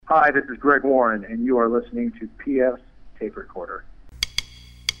Hi, this is Greg Warren, and you are listening to PS Tape Recorder.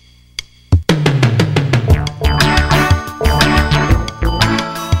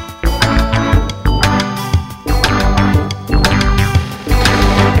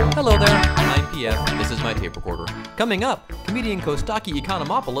 Hello there, I'm PF, this is my tape recorder. Coming up, comedian Kostaki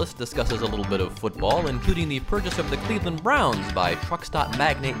Economopoulos discusses a little bit of football, including the purchase of the Cleveland Browns by truck stop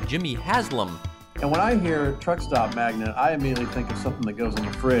magnate Jimmy Haslam. And when I hear truck stop magnate, I immediately think of something that goes in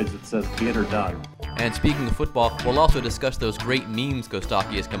the fridge that says get her done. And speaking of football, we'll also discuss those great memes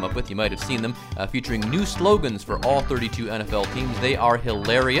Kostaki has come up with. You might have seen them, featuring new slogans for all 32 NFL teams. They are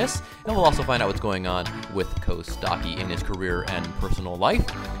hilarious. And we'll also find out what's going on with Kostaki in his career and personal life.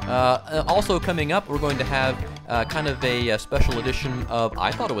 Also coming up, we're going to have kind of a special edition of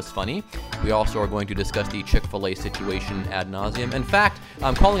I Thought It Was Funny. We also are going to discuss the Chick-fil-A situation ad nauseum. In fact,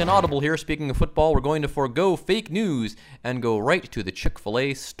 I'm calling an audible here. Speaking of football, we're going to forego fake news and go right to the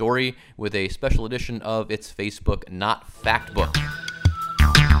Chick-fil-A story with a special edition of its Facebook Not Fact Book.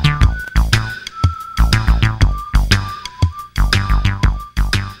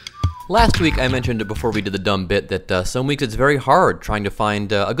 Last week I mentioned before we did the dumb bit that some weeks it's very hard trying to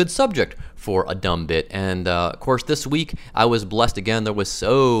find a good subject for a dumb bit. And of course this week I was blessed again. There was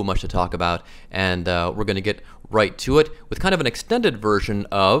so much to talk about, and we're going to get right to it with kind of an extended version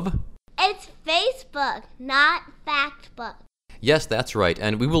of... It's Facebook, not Fact Book. Yes, that's right,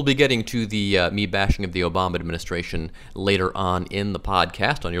 and we will be getting to the me bashing of the Obama administration later on in the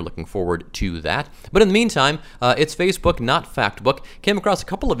podcast, and you're looking forward to that. But in the meantime, it's Facebook, not Factbook. Came across a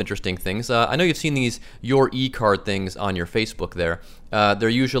couple of interesting things. I know you've seen these Your E-card things on your Facebook there. They're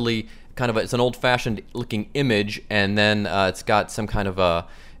usually kind of it's an old-fashioned looking image, and then it's got some kind of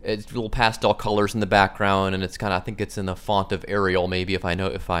it's little pastel colors in the background, and it's kind of, I think it's in the font of Arial, maybe, if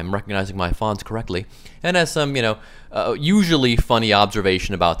I'm recognizing my fonts correctly, and has some, usually funny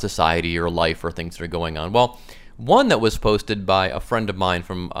observation about society or life or things that are going on. Well, one that was posted by a friend of mine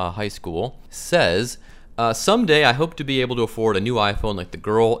from high school says, someday I hope to be able to afford a new iPhone like the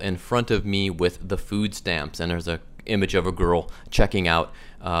girl in front of me with the food stamps, and there's a image of a girl checking out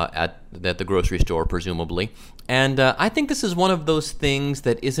at the grocery store, presumably. And I think this is one of those things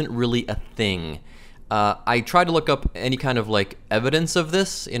that isn't really a thing. I tried to look up any kind of like evidence of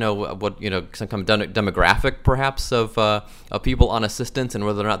this, some kind of demographic perhaps of people on assistance and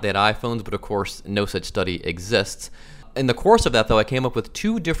whether or not they had iPhones, but of course no such study exists. In the course of that, though, I came up with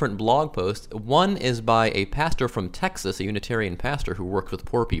two different blog posts. One is by a pastor from Texas, a Unitarian pastor who works with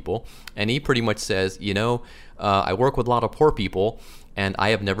poor people, and he pretty much says, I work with a lot of poor people, and I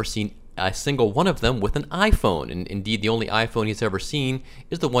have never seen a single one of them with an iPhone. And indeed, the only iPhone he's ever seen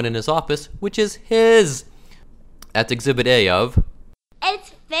is the one in his office, which is his. That's Exhibit A of...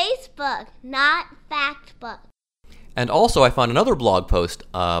 It's Facebook, not Fact Book. And also, I found another blog post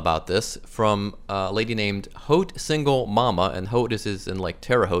about this from a lady named Haute Single Mama, and Haute is in like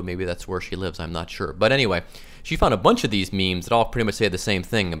Terre Haute, maybe that's where she lives, I'm not sure. But anyway, she found a bunch of these memes that all pretty much say the same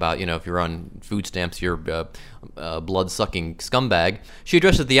thing about, if you're on food stamps, you're blood-sucking scumbag. She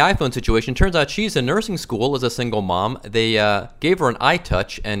addresses the iPhone situation. Turns out she's in nursing school as a single mom. They gave her an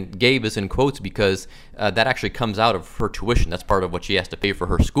iTouch, and gave is in quotes because that actually comes out of her tuition. That's part of what she has to pay for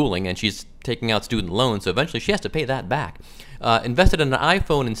her schooling, and she's taking out student loans, so eventually she has to pay that back. Invested in an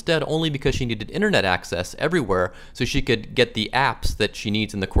iPhone instead only because she needed internet access everywhere so she could get the apps that she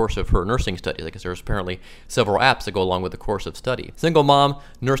needs in the course of her nursing studies. I guess there's apparently several apps that go along with the course of study. Single mom,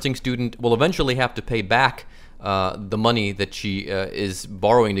 nursing student, will eventually have to pay back the money that she is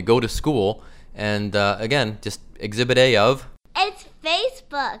borrowing to go to school. And again, just Exhibit A of... It's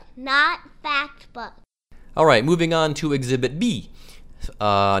Facebook, not Fact Book. All right, moving on to Exhibit B.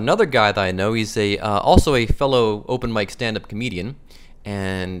 Another guy that I know, he's also a fellow open mic stand-up comedian,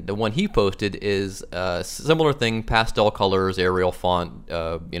 and the one he posted is a similar thing, pastel colors, Arial font,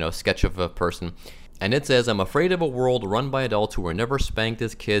 sketch of a person. And it says, I'm afraid of a world run by adults who were never spanked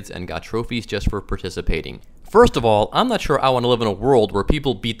as kids and got trophies just for participating. First of all, I'm not sure I want to live in a world where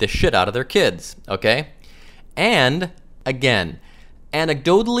people beat the shit out of their kids, okay? And, again,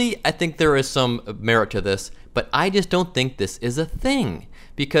 anecdotally, I think there is some merit to this, but I just don't think this is a thing.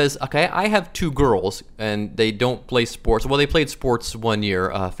 Because, okay, I have two girls, and they don't play sports. Well, they played sports one year.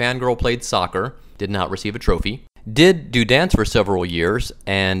 Fangirl played soccer, did not receive a trophy. Did do dance for several years,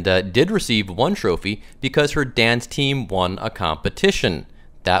 and did receive one trophy because her dance team won a competition.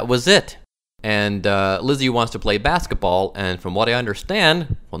 That was it. And Lizzie wants to play basketball, and from what I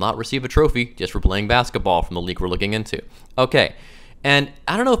understand, will not receive a trophy just for playing basketball from the league we're looking into. Okay, and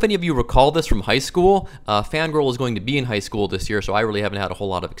I don't know if any of you recall this from high school. Fangirl is going to be in high school this year, so I really haven't had a whole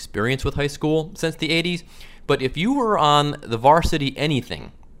lot of experience with high school since the 80s. But if you were on the varsity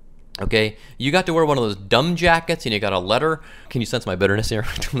anything, Okay, you got to wear one of those dumb jackets, and you got a letter. Can you sense my bitterness here?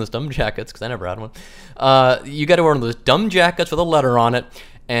 One of those dumb jackets, because I never had one. You got to wear one of those dumb jackets with a letter on it.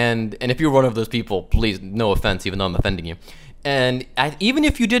 And if you're one of those people, please, no offense, even though I'm offending you. And even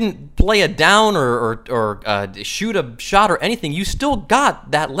if you didn't play a down or shoot a shot or anything, you still got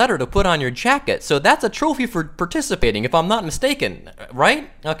that letter to put on your jacket. So that's a trophy for participating, if I'm not mistaken,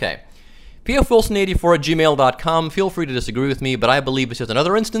 right? Okay. pfwilson84@gmail.com. Feel free to disagree with me, but I believe it's just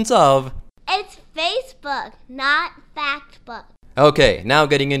another instance of... It's Facebook, not Factbook. Okay, now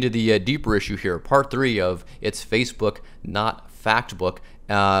getting into the deeper issue here, part 3 of It's Facebook, Not Factbook.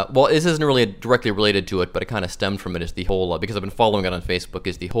 Well, this isn't really directly related to it, but it kind of stemmed from it, is the whole, because I've been following it on Facebook,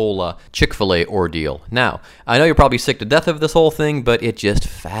 is the whole Chick-fil-A ordeal. Now, I know you're probably sick to death of this whole thing, but it just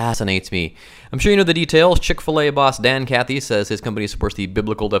fascinates me. I'm sure you know the details. Chick-fil-A boss Dan Cathy says his company supports the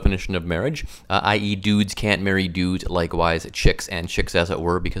biblical definition of marriage, i.e. dudes can't marry dudes, likewise chicks and chicks as it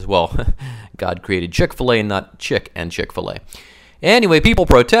were, because, well, God created Chick-fil-A, not chick and Chick-fil-A. Anyway, people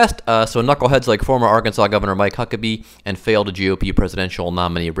protest, so knuckleheads like former Arkansas Governor Mike Huckabee and failed GOP presidential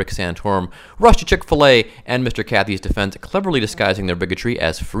nominee Rick Santorum rushed to Chick-fil-A and Mr. Cathy's defense, cleverly disguising their bigotry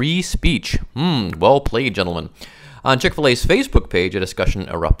as free speech. Well played, gentlemen. On Chick-fil-A's Facebook page, a discussion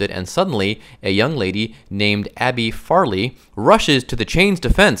erupted, and suddenly a young lady named Abby Farley rushes to the chain's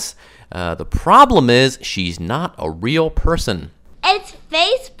defense. The problem is she's not a real person. It's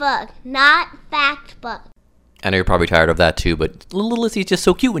Facebook, not Factbook. I know you're probably tired of that too, but little Lizzie's just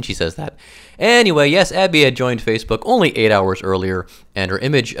so cute when she says that. Anyway, yes, Abby had joined Facebook only 8 hours earlier, and her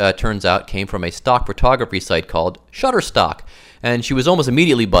image, turns out, came from a stock photography site called Shutterstock, and she was almost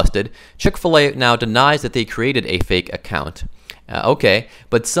immediately busted. Chick-fil-A now denies that they created a fake account. Okay,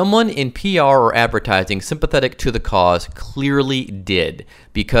 but someone in PR or advertising sympathetic to the cause clearly did,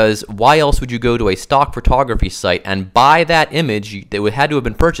 because why else would you go to a stock photography site and buy that image that had to have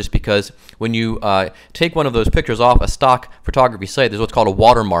been purchased? Because when you take one of those pictures off a stock photography site, there's what's called a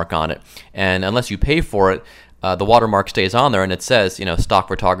watermark on it, and unless you pay for it, the watermark stays on there, and it says, stock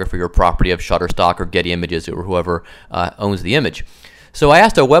photography or property of Shutterstock or Getty Images or whoever owns the image. So I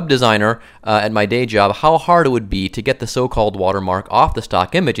asked a web designer at my day job how hard it would be to get the so-called watermark off the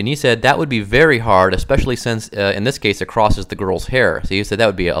stock image, and he said that would be very hard, especially since, in this case, it crosses the girl's hair. So he said that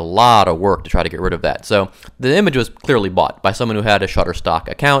would be a lot of work to try to get rid of that. So the image was clearly bought by someone who had a Shutterstock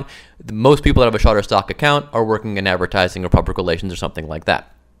account. Most people that have a Shutterstock account are working in advertising or public relations or something like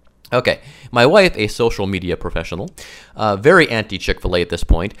that. Okay, my wife, a social media professional, very anti-Chick-fil-A at this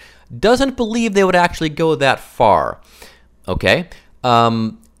point, doesn't believe they would actually go that far. Okay?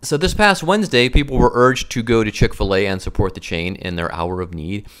 So this past Wednesday, people were urged to go to Chick-fil-A and support the chain in their hour of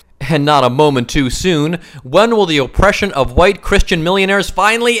need. And not a moment too soon, when will the oppression of white Christian millionaires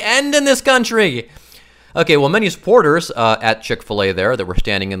finally end in this country? Okay, well, many supporters at Chick-fil-A there that were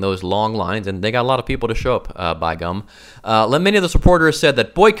standing in those long lines, and they got a lot of people to show up, by gum. Many of the supporters said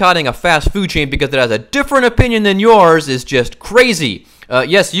that boycotting a fast food chain because it has a different opinion than yours is just crazy.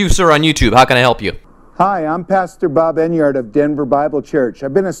 Yes, you, sir, on YouTube. How can I help you? Hi, I'm Pastor Bob Enyart of Denver Bible Church.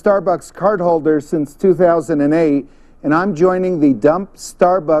 I've been a Starbucks cardholder since 2008, and I'm joining the Dump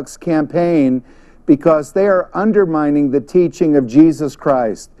Starbucks campaign because they are undermining the teaching of Jesus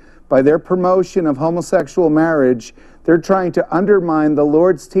Christ. By their promotion of homosexual marriage, they're trying to undermine the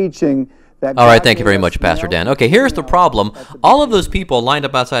Lord's teaching. All right, thank you very much, Pastor Dan. Okay, here's the problem. All of those people lined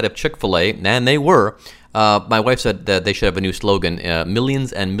up outside of Chick-fil-A, and they were, my wife said that they should have a new slogan,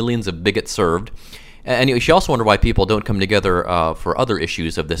 millions and millions of bigots served. And she also wondered why people don't come together for other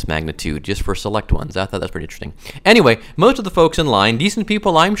issues of this magnitude, just for select ones. I thought that's pretty interesting. Anyway, most of the folks in line, decent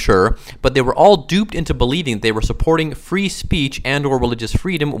people I'm sure, but they were all duped into believing they were supporting free speech and or religious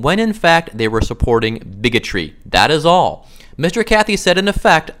freedom when in fact they were supporting bigotry. That is all. Mr. Cathy said in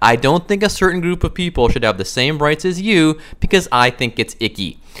effect, I don't think a certain group of people should have the same rights as you because I think it's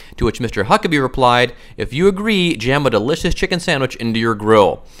icky. To which Mr. Huckabee replied, if you agree, jam a delicious chicken sandwich into your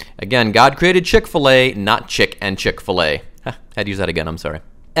grill. Again, God created Chick-fil-A, not chick and Chick-fil-A. Had to use that again, I'm sorry.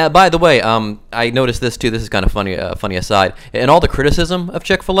 By the way, I noticed this too. This is kind of funny aside. In all the criticism of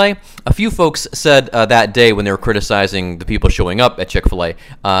Chick-fil-A, a few folks said that day when they were criticizing the people showing up at Chick-fil-A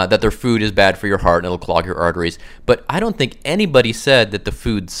that their food is bad for your heart and it'll clog your arteries. But I don't think anybody said that the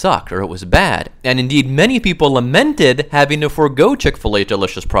food sucked or it was bad. And indeed, many people lamented having to forego Chick-fil-A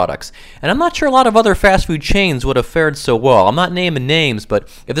delicious products. And I'm not sure a lot of other fast food chains would have fared so well. I'm not naming names, but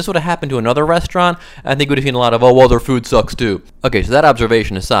if this would have happened to another restaurant, I think we would have seen a lot of, oh, well, their food sucks too. Okay, so that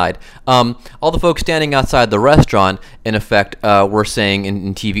observation aside. All the folks standing outside the restaurant, in effect, were saying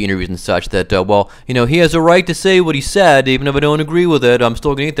in TV interviews and such that, well, he has a right to say what he said, even if I don't agree with it. I'm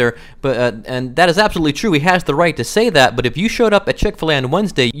still going to eat there. But and that is absolutely true. He has the right to say that. But if you showed up at Chick-fil-A on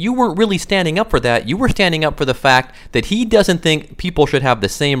Wednesday, you weren't really standing up for that. You were standing up for the fact that he doesn't think people should have the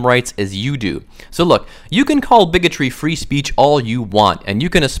same rights as you do. So look, you can call bigotry free speech all you want, and you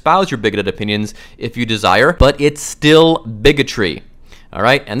can espouse your bigoted opinions if you desire, but it's still bigotry. All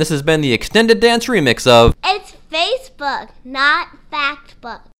right, and this has been the extended dance remix of It's Facebook, not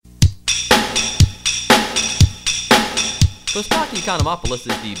Factbook. Kostaki Economopoulos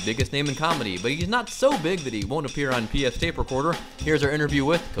is the biggest name in comedy, but he's not so big that he won't appear on PS Tape Recorder. Here's our interview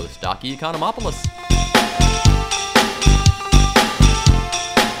with Kostaki Economopoulos.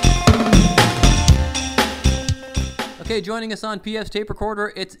 Okay, joining us on PS Tape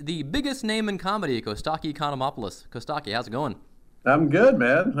Recorder, it's the biggest name in comedy, Kostaki Economopoulos. Kostaki, how's it going? I'm good,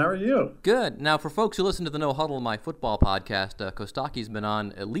 man. How are you? Good. Now, for folks who listen to the No Huddle My Football podcast, Kostaki's been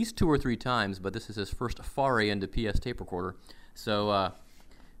on at least 2 or 3 times, but this is his first foray into PS Tape Recorder. So,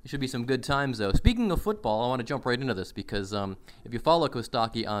 it should be some good times, though. Speaking of football, I want to jump right into this because if you follow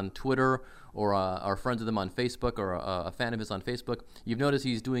Kostaki on Twitter or are friends with him on Facebook or a fan of his on Facebook, you've noticed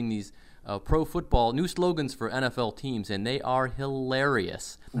he's doing these pro football new slogans for NFL teams, and they are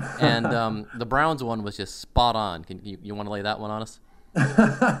hilarious. And the Browns one was just spot on. You want to lay that one on us?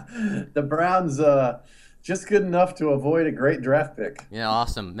 The Browns just good enough to avoid a great draft pick. Yeah,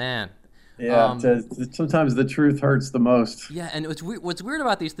 awesome, man. Yeah, sometimes the truth hurts the most. Yeah, and what's weird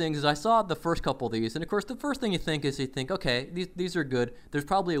about these things is I saw the first couple of these, and of course the first thing you think, okay, these are good. There's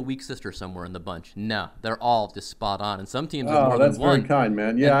probably a weak sister somewhere in the bunch. No, they're all just spot on, and some teams have more than one. Oh, that's very kind,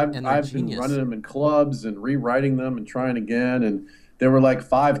 man. Yeah, and I've been running them in clubs and rewriting them and trying again, and there were like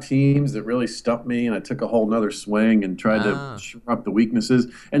 5 teams that really stumped me, and I took a whole nother swing and tried to shore up the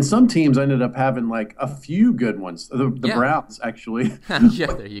weaknesses. And some teams ended up having like a few good ones. The Browns, actually.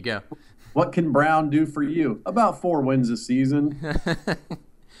 Yeah, there you go. What can Brown do for you? About 4 wins a season.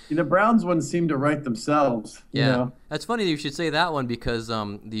 The Browns ones seem to write themselves. Yeah, that's funny that you should say that one because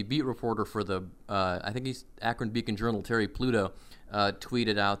the beat reporter for the, I think he's Akron Beacon Journal, Terry Pluto,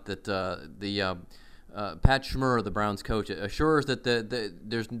 tweeted out that Pat Shurmur, the Browns coach, assures that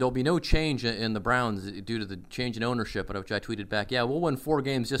there'll be no change in the Browns due to the change in ownership. At which I tweeted back, "Yeah, we'll win 4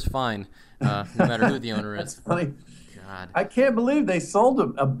 games just fine, no matter who the owner is." That's funny. God. I can't believe they sold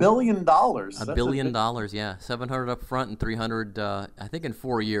him $1 billion. $1 billion, yeah, $700 up front and $300, I think, in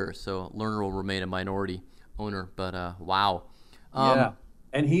 4 years. So Lerner will remain a minority owner, but wow. Yeah,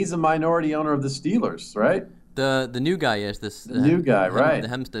 and he's a minority owner of the Steelers, right? The new guy is this. The new guy, right? The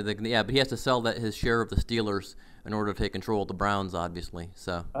Hempstead, but he has to sell his share of the Steelers in order to take control of the Browns, obviously.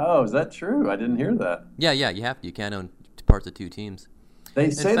 So. Oh, is that true? I didn't hear that. Yeah, you have to. You can't own parts of 2 teams. They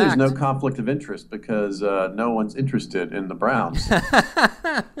say there's no conflict of interest because no one's interested in the Browns.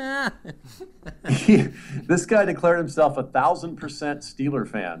 This guy declared himself 1,000% Steeler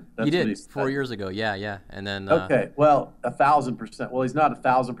fan. That's he did what he said. 4 years ago. Yeah, and then. Okay, well, 1,000%. Well, he's not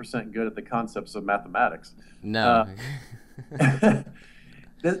 1,000% good at the concepts of mathematics. No.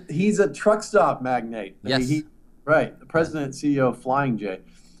 He's a truck stop magnate. Yes. Right, the president and CEO of Flying J.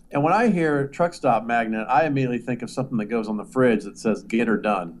 And when I hear truck stop magnate, I immediately think of something that goes on the fridge that says "Get her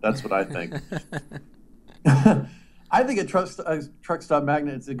done." That's what I think. I think a truck stop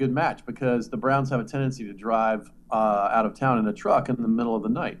magnate is a good match because the Browns have a tendency to drive out of town in a truck in the middle of the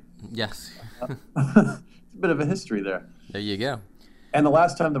night. Yes. It's a bit of a history there. There you go. And the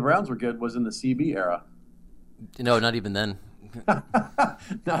last time the Browns were good was in the CB era. No, not even then.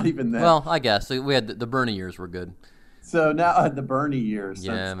 Not even then. Well, I guess we had the Bernie years were good. So now the Bernie years.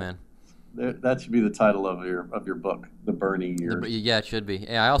 Yeah, man. That should be the title of your book, The Bernie Years. Yeah, it should be.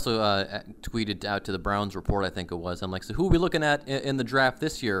 Yeah, I also tweeted out to the Browns Report, I think it was. I'm like, so who are we looking at in the draft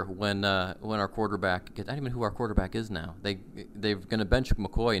this year when our quarterback? I don't even know who our quarterback is now. They're going to bench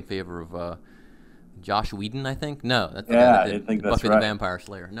McCoy in favor of Josh Whedon, I think. No, that's I think that's Buffy right. the Vampire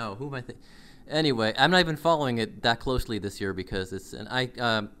Slayer. No, who am I thinking? Anyway, I'm not even following it that closely this year because it's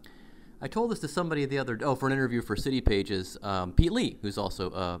I told this to somebody for an interview for City Pages, Pete Lee, who's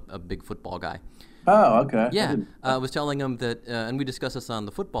also a big football guy. Oh, okay. Yeah, I was telling him that, and we discussed this on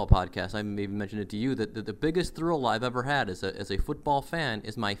the football podcast, I maybe mentioned it to you, that the biggest thrill I've ever had as a football fan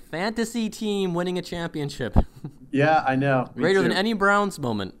is my fantasy team winning a championship. Yeah, I know. Greater than any Browns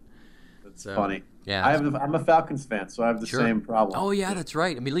moment. That's funny. Yeah, I'm a Falcons fan, so I have the same problem. Oh yeah, that's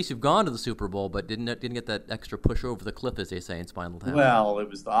right. I mean, at least you've gone to the Super Bowl, but didn't get that extra push over the cliff, as they say in Spinal Tap. Well, it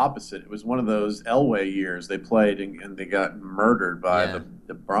was the opposite. It was one of those Elway years. They played and they got murdered by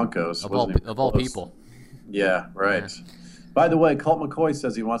the Broncos. Of all people. Yeah, right. By the way, Colt McCoy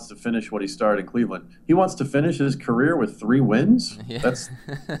says he wants to finish what he started in Cleveland. He wants to finish his career with 3 wins. Yeah. That's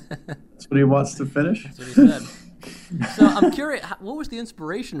what he wants to finish. That's what he said. So I'm curious, what was the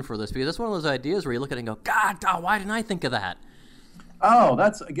inspiration for this? Because that's one of those ideas where you look at it and go, God, why didn't I think of that? Oh,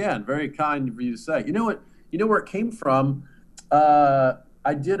 that's, again, very kind of you to say. You know what? You know where it came from?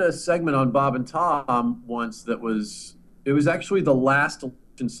 I did a segment on Bob and Tom once it was actually the last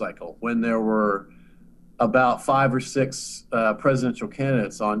election cycle when there were about 5 or 6 presidential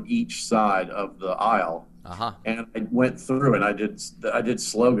candidates on each side of the aisle. Uh-huh. And I went through and I did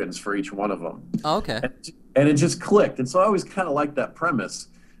slogans for each one of them. Oh, okay. And it just clicked. And so I always kind of liked that premise.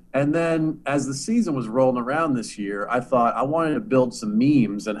 And then as the season was rolling around this year, I thought I wanted to build some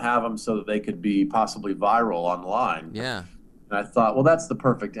memes and have them so that they could be possibly viral online. Yeah. And I thought, well, that's the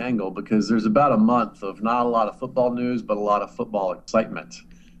perfect angle because there's about a month of not a lot of football news, but a lot of football excitement.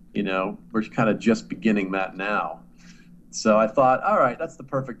 You know, we're kind of just beginning that now. So I thought, all right, that's the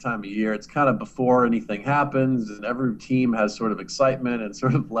perfect time of year. It's kind of before anything happens, and every team has sort of excitement and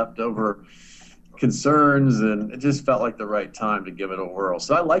sort of leftover concerns, and it just felt like the right time to give it a whirl.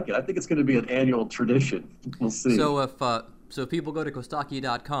 So I like it. I think it's going to be an annual tradition. We'll see. So if people go to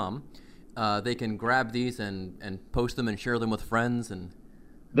Kostaki.com, they can grab these and post them and share them with friends. And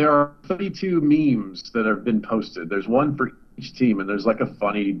there are 32 memes that have been posted. There's one for each team, and there's like a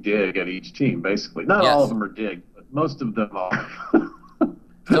funny dig at each team, basically. Not all of them are dig, but most of them are.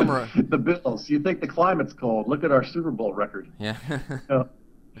 The Bills. You think the climate's cold. Look at our Super Bowl record. Yeah.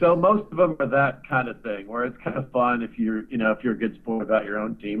 So most of them are that kind of thing, where it's kind of fun if you're a good sport about your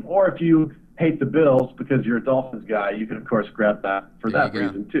own team, or if you hate the Bills because you're a Dolphins guy, you can of course grab that for that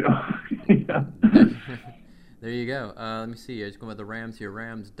reason too. Yeah. There you go. Let me see. I just going about the Rams here.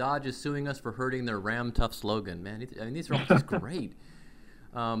 Rams. Dodge is suing us for hurting their Ram Tough slogan. Man, I mean, these are all just great.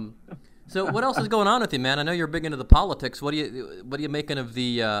 So what else is going on with you, man? I know you're big into the politics. What are you making of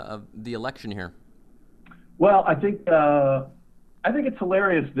the election here? Well, I think it's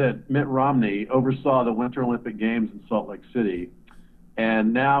hilarious that Mitt Romney oversaw the Winter Olympic Games in Salt Lake City.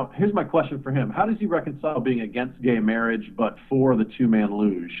 And now, here's my question for him. How does he reconcile being against gay marriage but for the two-man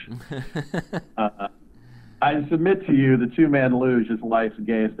luge? I submit to you the two-man luge is life's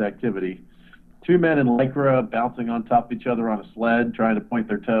gayest activity. 2 men in Lycra bouncing on top of each other on a sled, trying to point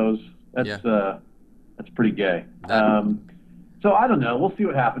their toes. That's pretty gay. So I don't know. We'll see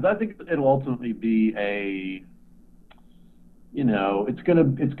what happens. I think it'll ultimately be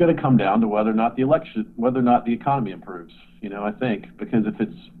it's gonna come down to whether or not the economy improves. I think because if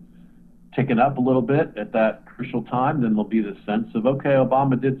it's ticking up a little bit at that crucial time, then there'll be this sense of, okay,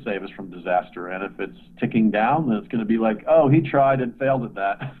 Obama did save us from disaster. And if it's ticking down, then it's going to be like, oh, he tried and failed at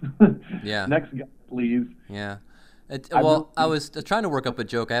that. Yeah. Next guy, please. Yeah. I was trying to work up a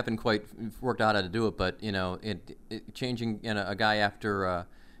joke. I haven't quite worked out how to do it, but changing a guy after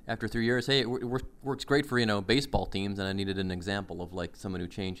 3 years, hey, it works great for baseball teams, and I needed an example of like someone who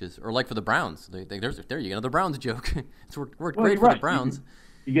changes, or like for the Browns. There you go, the Browns joke. It's worked great for the Browns.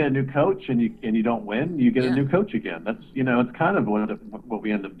 You get a new coach and you don't win, you get a new coach again. That's it's kind of what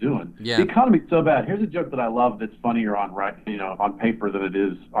we end up doing. Yeah. The economy's so bad. Here's a joke that I love that's funnier on paper than it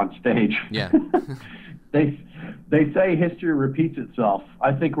is on stage. Yeah. They say history repeats itself.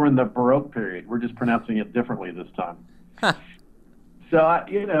 I think we're in the Baroque period. We're just pronouncing it differently this time. Huh. So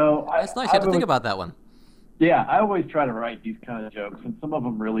that's nice. You have to think about that one. Yeah, I always try to write these kind of jokes, and some of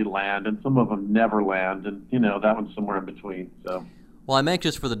them really land, and some of them never land, and that one's somewhere in between. So. Well, I'm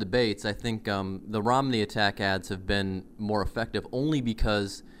anxious for the debates. I think the Romney attack ads have been more effective only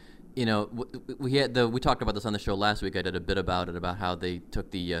because, we talked about this on the show last week. I did a bit about it, about how they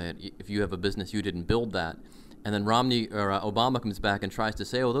took the if you have a business, you didn't build that. And then Romney or Obama comes back and tries to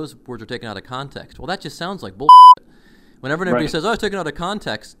say, oh, those words are taken out of context. Well, that just sounds like bullshit. Whenever anybody says, oh, it's taken out of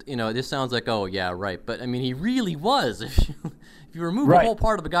context, it just sounds like, oh, yeah, right. But, I mean, he really was. If you remove a whole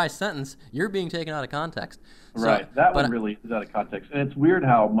part of a guy's sentence, you're being taken out of context. Right. That one really is out of context. And it's weird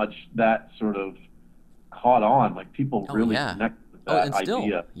how much that sort of caught on. Like, people really connect with that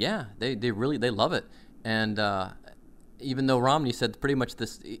idea. Yeah, they love it. And even though Romney said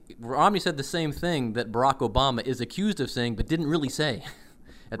the same thing that Barack Obama is accused of saying but didn't really say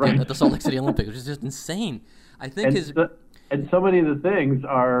at the Salt Lake City Olympics, which is just insane. I think and so many of the things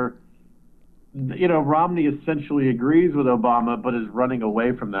are, Romney essentially agrees with Obama, but is running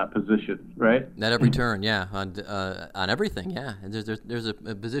away from that position, right? At every turn, yeah, on everything, yeah. And there's a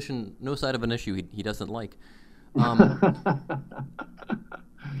position, no side of an issue he doesn't like. I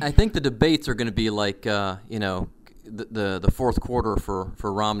think the debates are going to be like, the fourth quarter for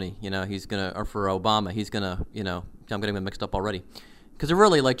Romney. He's gonna, or for Obama, he's gonna, I'm getting them mixed up already. Because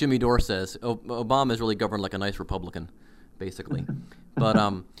really, like Jimmy Dore says, Obama is really governed like a nice Republican. basically. But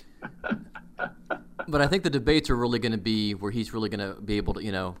but I think the debates are really going to be where he's really going to be able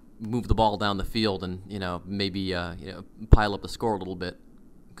to, move the ball down the field and, maybe, pile up the score a little bit.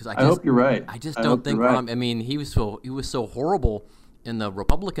 Because I hope you're right. I just don't think I mean, he was so horrible in the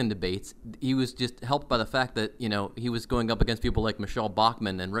Republican debates. He was just helped by the fact that, he was going up against people like Michelle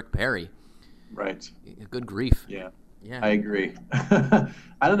Bachmann and Rick Perry. Right. Good grief. Yeah. I agree.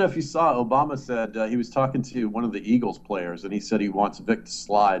 I don't know if you saw, Obama said he was talking to one of the Eagles players, and he said he wants Vic to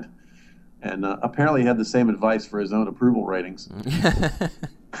slide. And apparently he had the same advice for his own approval ratings.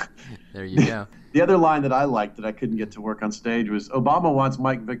 There you go. The other line that I liked that I couldn't get to work on stage was, Obama wants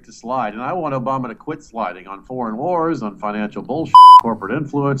Mike Vick to slide, and I want Obama to quit sliding on foreign wars, on financial bullshit, corporate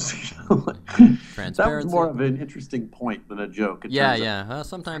influence. Transparency. That was more of an interesting point than a joke. Yeah.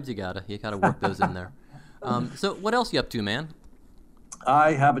 Sometimes you gotta work those in there. So what else you up to, man?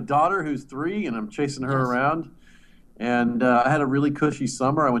 I have a daughter who's 3, and I'm chasing her around. And I had a really cushy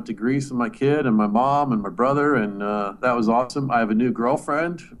summer. I went to Greece with my kid and my mom and my brother, and that was awesome. I have a new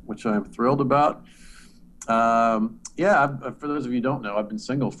girlfriend, which I'm thrilled about. For those of you who don't know, I've been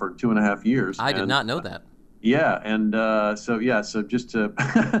single for 2.5 years. I did not know that. Yeah, and so just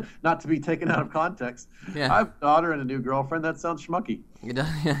to not to be taken out of context, I have a daughter and a new girlfriend. That sounds schmucky.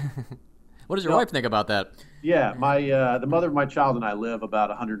 What does your wife think about that? Yeah, the mother of my child and I live about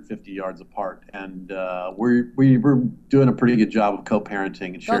 150 yards apart, and we're doing a pretty good job of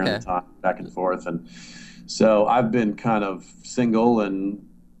co-parenting and sharing the time back and forth. And so I've been kind of single and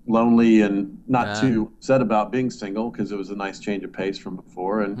lonely and not too upset about being single because it was a nice change of pace from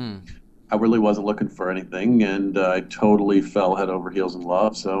before. And I really wasn't looking for anything, and I totally fell head over heels in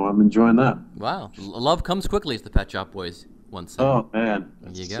love. So I'm enjoying that. Wow, love comes quickly, as the Pet Shop Boys once said. Oh man,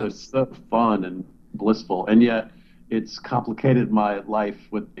 it's so fun and blissful, and yet it's complicated my life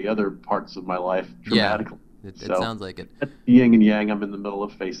with the other parts of my life dramatically. Yeah, it sounds like it. Yin and yang, I'm in the middle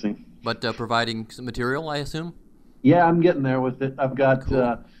of facing. But providing some material, I assume? Yeah, I'm getting there with it. I've got,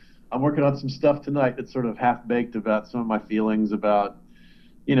 I'm working on some stuff tonight that's sort of half-baked about some of my feelings about,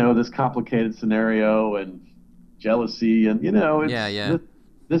 this complicated scenario and jealousy, and,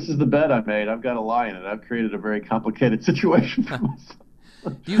 this is the bed I made. I've got a lie in it. I've created a very complicated situation for myself.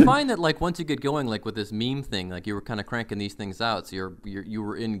 Do you find that, like, once you get going, like with this meme thing, like you were kind of cranking these things out, so you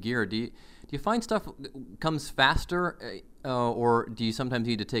were in gear. Do you find stuff comes faster, or do you sometimes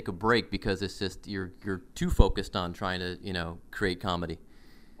need to take a break because it's just you're too focused on trying to create comedy?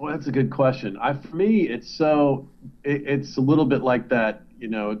 Well, that's a good question. For me, it's a little bit like that.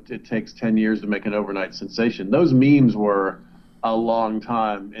 It takes 10 years to make an overnight sensation. Those memes were a long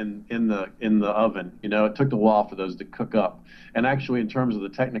time in the oven. It took a while for those to cook up. And actually, in terms of the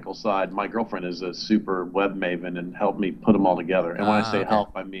technical side, my girlfriend is a super web maven and helped me put them all together. And when I say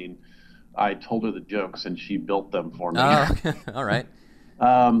help, I mean I told her the jokes and she built them for me. All right.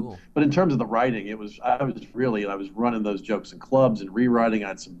 Cool. But in terms of the writing, I was running those jokes in clubs and rewriting. I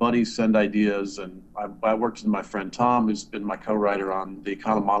had some buddies send ideas, and I worked with my friend Tom, who's been my co-writer on the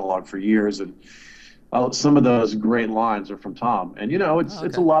Econo Monologue for years, and some of those great lines are from Tom. And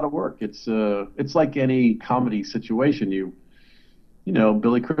it's a lot of work. It's like any comedy situation.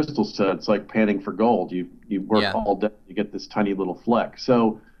 Billy Crystal said it's like panning for gold. You work all day, you get this tiny little fleck.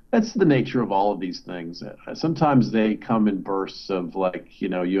 So that's the nature of all of these things. Sometimes they come in bursts of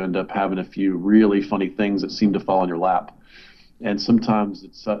you end up having a few really funny things that seem to fall in your lap. And sometimes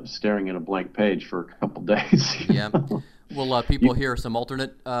it's staring at a blank page for a couple days. Yeah. Will people hear some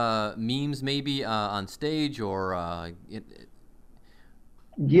alternate memes maybe on stage or?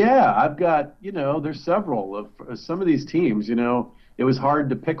 Yeah, I've got, there's several of some of these teams, it was hard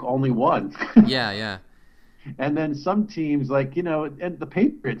to pick only one. Yeah. And then some teams and the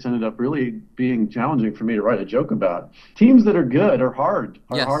Patriots ended up really being challenging for me to write a joke about. Teams that are good are hard.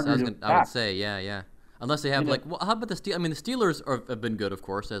 Yes, I would say, yeah. Unless they have how about the Steelers? I mean, the Steelers have been good, of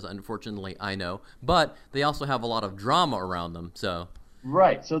course, as unfortunately I know, but they also have a lot of drama around them. So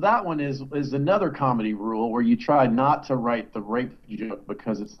right. So that one is another comedy rule where you try not to write the rape joke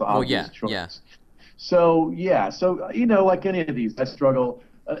because it's the obvious choice. Yeah. So like any of these, I struggle.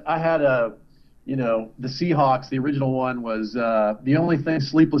 I had the Seahawks. The original one was the only thing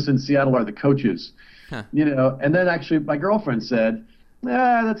sleepless in Seattle are the coaches. Huh. And then actually my girlfriend said,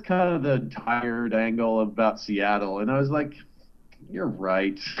 that's kind of the tired angle about Seattle. And I was like, you're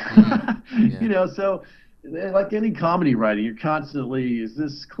right. Yeah. So like any comedy writing, you're constantly, is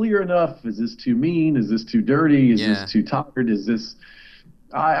this clear enough? Is this too mean? Is this too dirty? Is this too tired? Is this...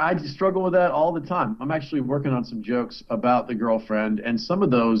 I just struggle with that all the time. I'm actually working on some jokes about the girlfriend, and some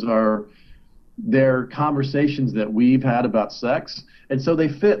of those are, they're conversations that we've had about sex. And so they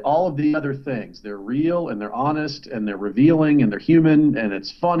fit all of the other things. They're real and they're honest and they're revealing and they're human and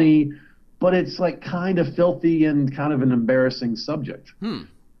it's funny, but it's like kind of filthy and kind of an embarrassing subject.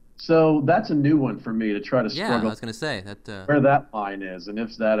 So that's a new one for me to try to struggle. Yeah, I was going to say that where that line is, and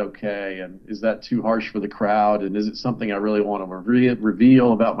is that okay, and is that too harsh for the crowd, and is it something I really want to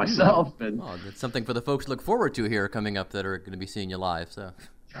reveal about myself? And well, that's something for the folks to look forward to here coming up that are going to be seeing you live. So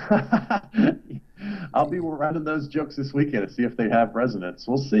I'll be running those jokes this weekend to see if they have resonance.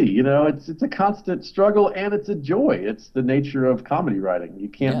 We'll see. You know, it's a constant struggle, and it's a joy. It's the nature of comedy writing. You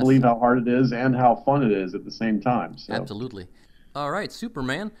can't believe how hard it is and how fun it is at the same time. So. Absolutely. All right,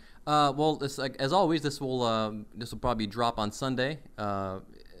 Superman. Well, as always, this will probably drop on Sunday,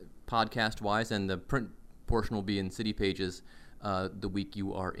 podcast-wise, and the print portion will be in City Pages the week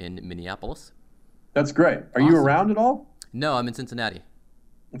you are in Minneapolis. That's great. Are you around at all? No, I'm in Cincinnati.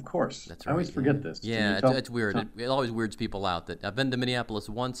 Of course. That's right. I always forget this. Yeah, it's weird. It always weirds people out. That I've been to Minneapolis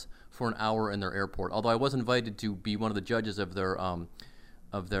once for an hour in their airport. Although I was invited to be one of the judges of their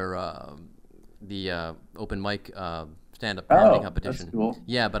open mic stand-up comedy competition. That's cool.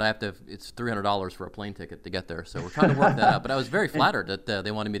 Yeah, but I have to. It's $300 for a plane ticket to get there, so we're trying to work that out. But I was very flattered that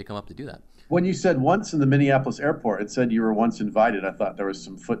they wanted me to come up to do that. When you said once in the Minneapolis airport, it said you were once invited. I thought there was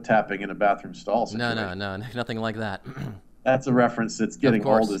some foot tapping in a bathroom stall situation. No, nothing like that. That's a reference that's getting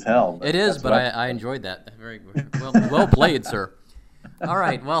old as hell. It is, but I enjoyed that. Very well played, sir. All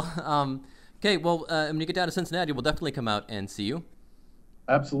right, well, okay, well, when you get down to Cincinnati, we'll definitely come out and see you.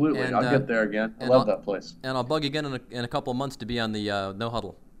 Absolutely, and, I'll get there again. I love that place. And I'll bug you again in a couple of months to be on the No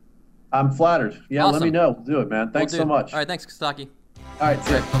Huddle. I'm flattered. Yeah, awesome. Let me know. Do it, man. Thanks so much. All right, thanks, Kostaki. All right,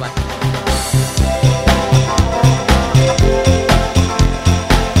 see you. Bye-bye.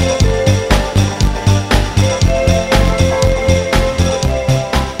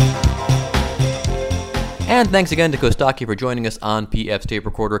 And thanks again to Kostaki for joining us on PF's Tape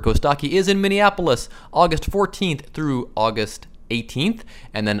Recorder. Kostaki is in Minneapolis, August 14th through August 18th,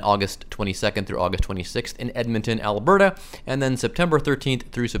 and then August 22nd through August 26th in Edmonton, Alberta, and then September 13th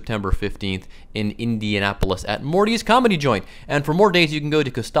through September 15th in Indianapolis at Morty's Comedy Joint. And for more dates, you can go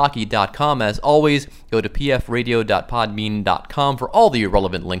to Kostaki.com. As always, go to pfradio.podbean.com for all the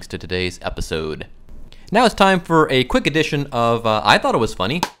relevant links to today's episode. Now it's time for a quick edition of I Thought It Was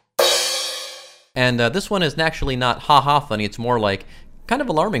Funny. And this one is actually not ha-ha funny, it's more like kind of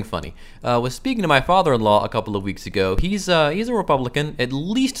alarming funny. Was speaking to my father-in-law a couple of weeks ago. He's a Republican. At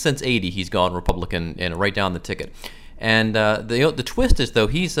least since '80, he's gone Republican and right down the ticket. And the twist is, though,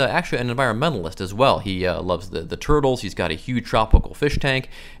 he's actually an environmentalist as well. He loves the turtles. He's got a huge tropical fish tank.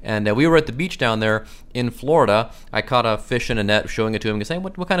 And we were at the beach down there in Florida. I caught a fish in a net, showing it to him, and saying,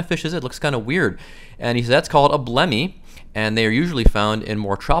 what kind of fish is it? It looks kind of weird. And he said, that's called a blemmie. And they are usually found in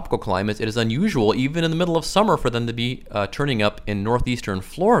more tropical climates. It is unusual, even in the middle of summer, for them to be turning up in northeastern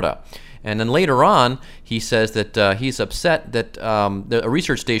Florida. And then later on, he says that he's upset that a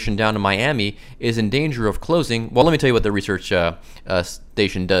research station down in Miami is in danger of closing. Well, let me tell you what the research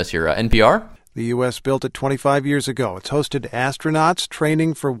station does here. NPR? The U.S. built it 25 years ago. It's hosted astronauts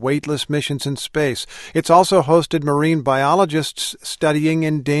training for weightless missions in space. It's also hosted marine biologists studying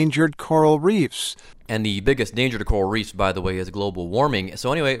endangered coral reefs. And the biggest danger to coral reefs, by the way, is global warming.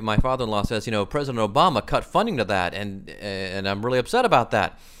 So anyway, my father-in-law says, President Obama cut funding to that, and I'm really upset about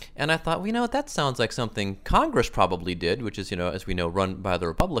that. And I thought, that sounds like something Congress probably did, which is, as we know, run by the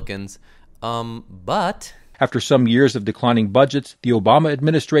Republicans. But after some years of declining budgets, the Obama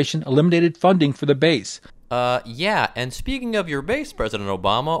administration eliminated funding for the base. Yeah, and speaking of your base, President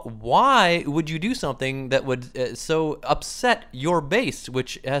Obama, why would you do something that would so upset your base,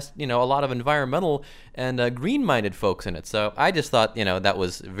 which has, a lot of environmental and green-minded folks in it? So I just thought, that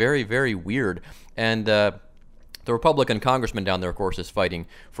was very, very weird. And the Republican congressman down there, of course, is fighting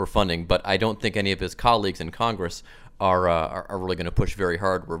for funding, but I don't think any of his colleagues in Congress are really going to push very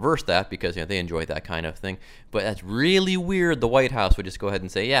hard to reverse that, because they enjoy that kind of thing. But that's really weird. The White House would just go ahead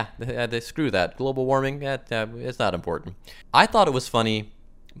and say, they screw that. Global warming, it's not important. I thought it was funny,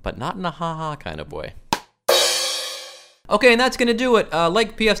 but not in a ha-ha kind of way. Okay, and that's going to do it.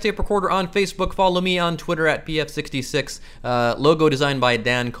 Like PF's Tape Recorder on Facebook. Follow me on Twitter at PF66. Logo designed by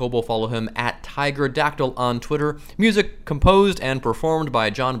Dan Coble. Follow him at TigerDactyl on Twitter. Music composed and performed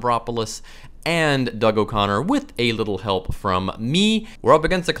by John Veropoulos and Doug O'Connor with a little help from me. We're up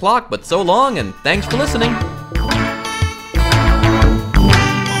against the clock, but so long, and thanks for listening.